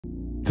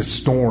the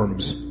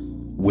storms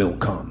will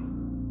come.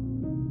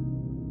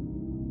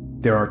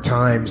 There are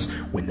times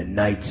when the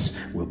nights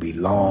will be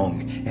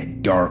long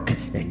and dark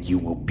and you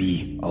will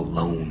be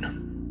alone.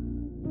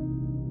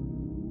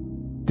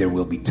 There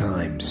will be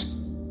times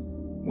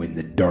when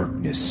the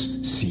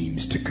darkness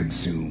seems to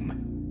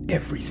consume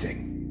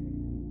everything.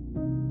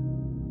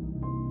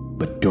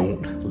 But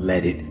don't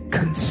let it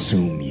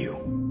consume you.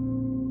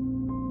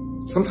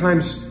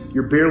 Sometimes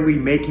you're barely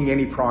making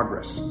any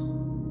progress.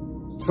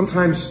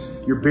 Sometimes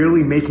you're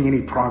barely making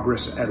any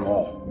progress at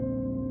all.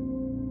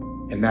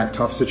 And that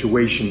tough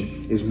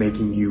situation is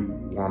making you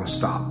want to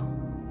stop.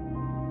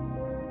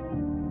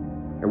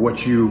 And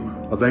what you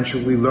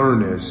eventually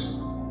learn is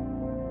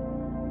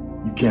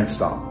you can't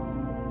stop.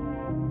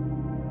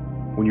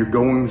 When you're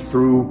going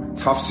through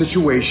tough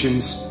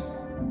situations,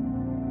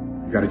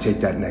 you got to take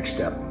that next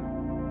step.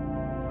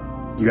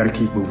 You got to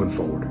keep moving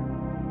forward.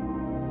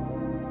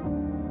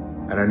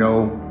 And I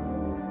know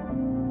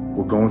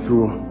we're going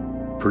through a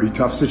pretty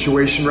tough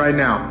situation right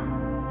now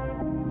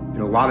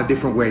in a lot of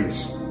different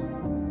ways.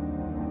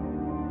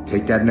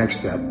 Take that next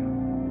step.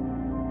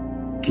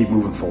 Keep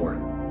moving forward.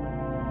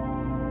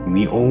 And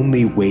the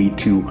only way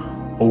to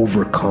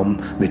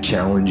overcome the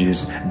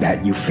challenges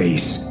that you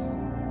face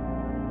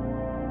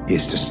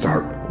is to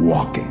start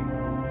walking.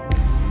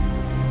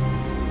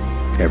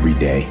 Every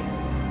day,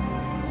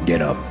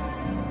 get up,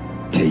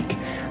 take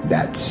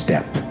that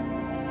step,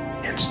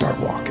 and start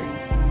walking.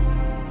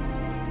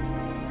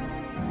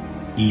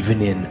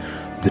 Even in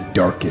the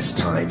darkest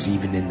times,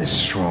 even in the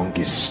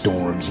strongest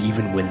storms,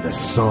 even when the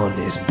sun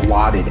is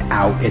blotted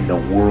out and the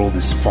world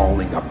is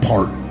falling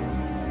apart,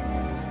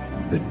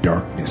 the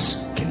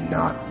darkness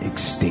cannot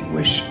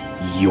extinguish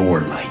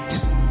your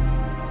light.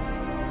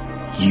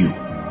 You,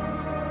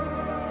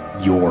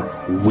 your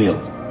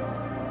will,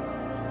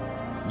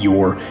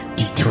 your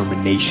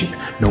determination,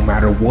 no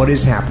matter what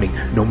is happening,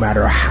 no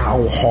matter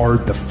how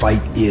hard the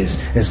fight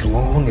is, as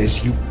long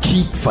as you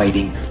keep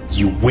fighting,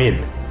 you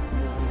win.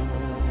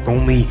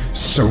 Only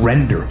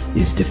surrender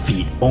is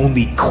defeat.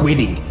 Only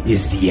quitting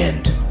is the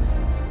end.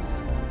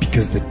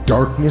 Because the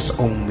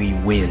darkness only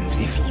wins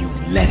if you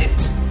let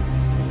it.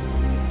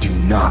 Do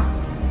not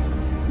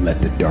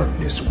let the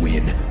darkness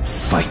win.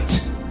 Fight.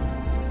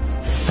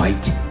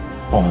 Fight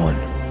on.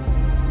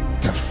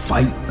 To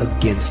fight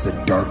against the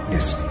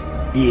darkness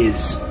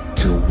is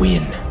to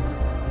win.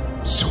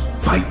 So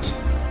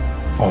fight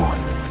on.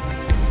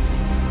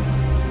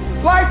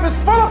 Life is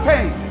full of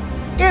pain.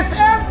 It's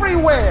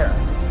everywhere.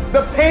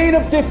 The pain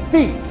of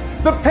defeat,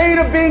 the pain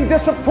of being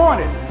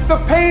disappointed, the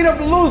pain of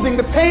losing,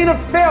 the pain of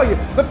failure,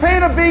 the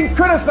pain of being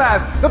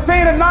criticized, the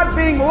pain of not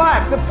being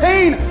liked, the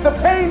pain.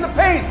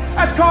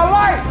 That's called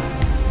life.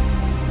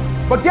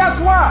 But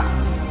guess what?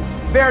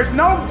 There's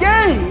no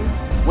gain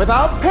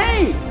without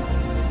pain.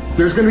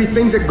 There's going to be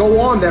things that go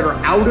on that are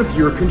out of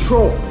your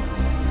control.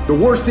 The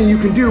worst thing you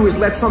can do is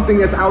let something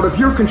that's out of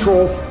your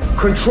control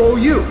control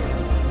you.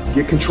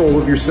 Get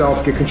control of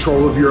yourself, get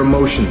control of your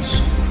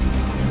emotions.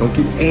 Don't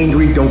get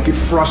angry, don't get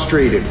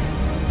frustrated.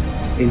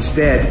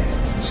 Instead,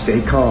 stay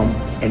calm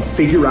and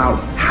figure out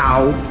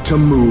how to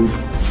move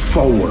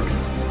forward.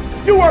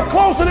 You are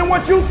closer than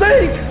what you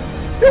think.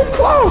 You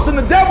close, and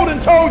the devil done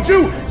told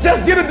you,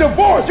 just get a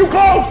divorce. You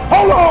close,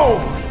 hold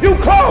on. You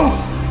close,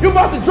 you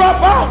about to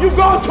drop out. You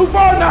gone too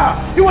far now.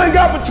 You ain't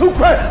got but 2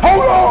 credits.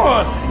 Hold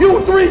on.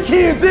 You 3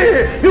 kids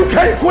in. You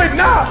can't quit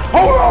now.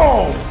 Hold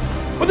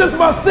on. But this is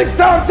my 6th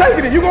time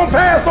taking it. You gonna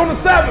pass on the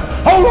 7th.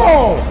 Hold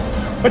on.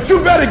 But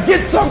you better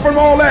get something from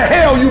all that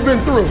hell you've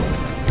been through.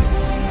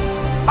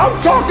 I'm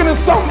talking to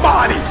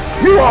somebody.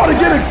 You ought to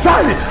get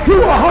excited. You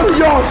are 100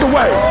 yards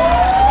away.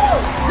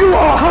 You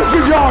are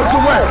 100 yards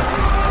away.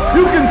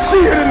 You can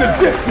see it in the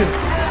distance.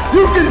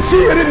 You can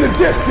see it in the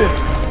distance.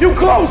 You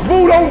close,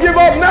 boo. Don't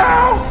give up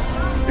now.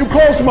 You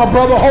close, my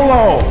brother. Hold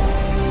on.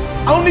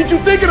 I don't need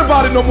you thinking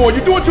about it no more.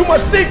 You're doing too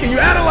much thinking.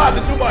 You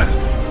analyzing too much.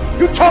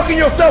 You talking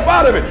yourself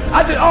out of it.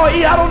 I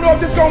don't know if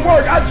this gonna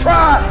work. I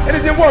tried and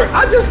it didn't work.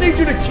 I just need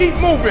you to keep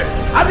moving.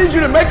 I need you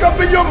to make up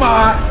in your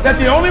mind that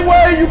the only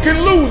way you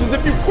can lose is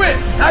if you quit.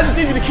 I just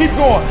need you to keep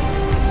going.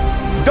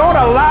 Don't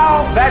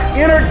allow that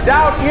inner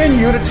doubt in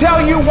you to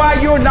tell you why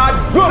you're not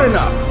good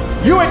enough.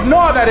 You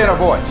ignore that inner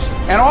voice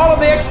and all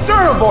of the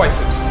external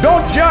voices.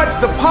 Don't judge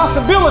the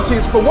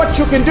possibilities for what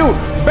you can do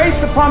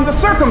based upon the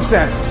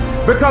circumstances,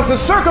 because the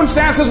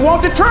circumstances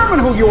won't determine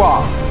who you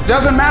are.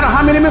 Doesn't matter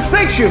how many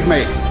mistakes you've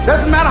made.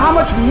 Doesn't matter how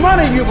much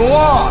money you've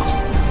lost.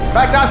 In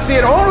fact, I see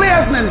it only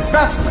as an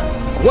investment,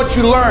 what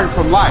you learn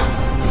from life.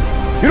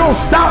 You don't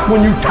stop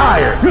when you're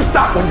tired. You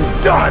stop when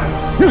you're done.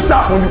 You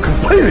stop when you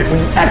complete it,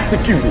 when you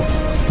execute it.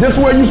 This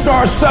is where you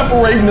start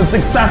separating the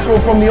successful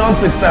from the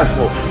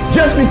unsuccessful.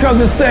 Just because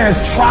it says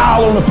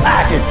trial on the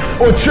package,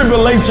 or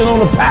tribulation on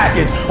the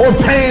package, or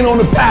pain on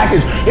the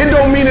package, it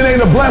don't mean it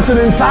ain't a blessing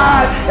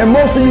inside, and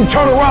most of you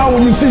turn around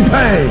when you see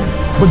pain.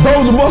 But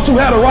those of us who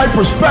had a right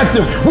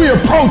perspective, we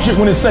approach it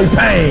when it say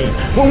pain.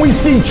 When we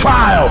see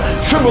trial,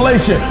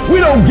 tribulation, we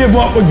don't give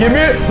up or give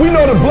in. We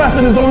know the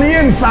blessing is on the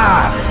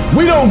inside.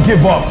 We don't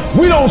give up.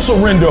 We don't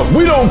surrender.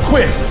 We don't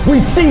quit.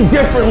 We see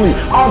differently.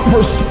 Our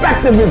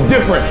perspective is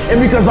different. And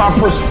because our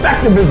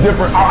perspective is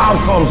different, our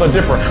outcomes are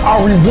different.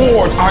 Our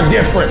rewards are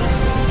different.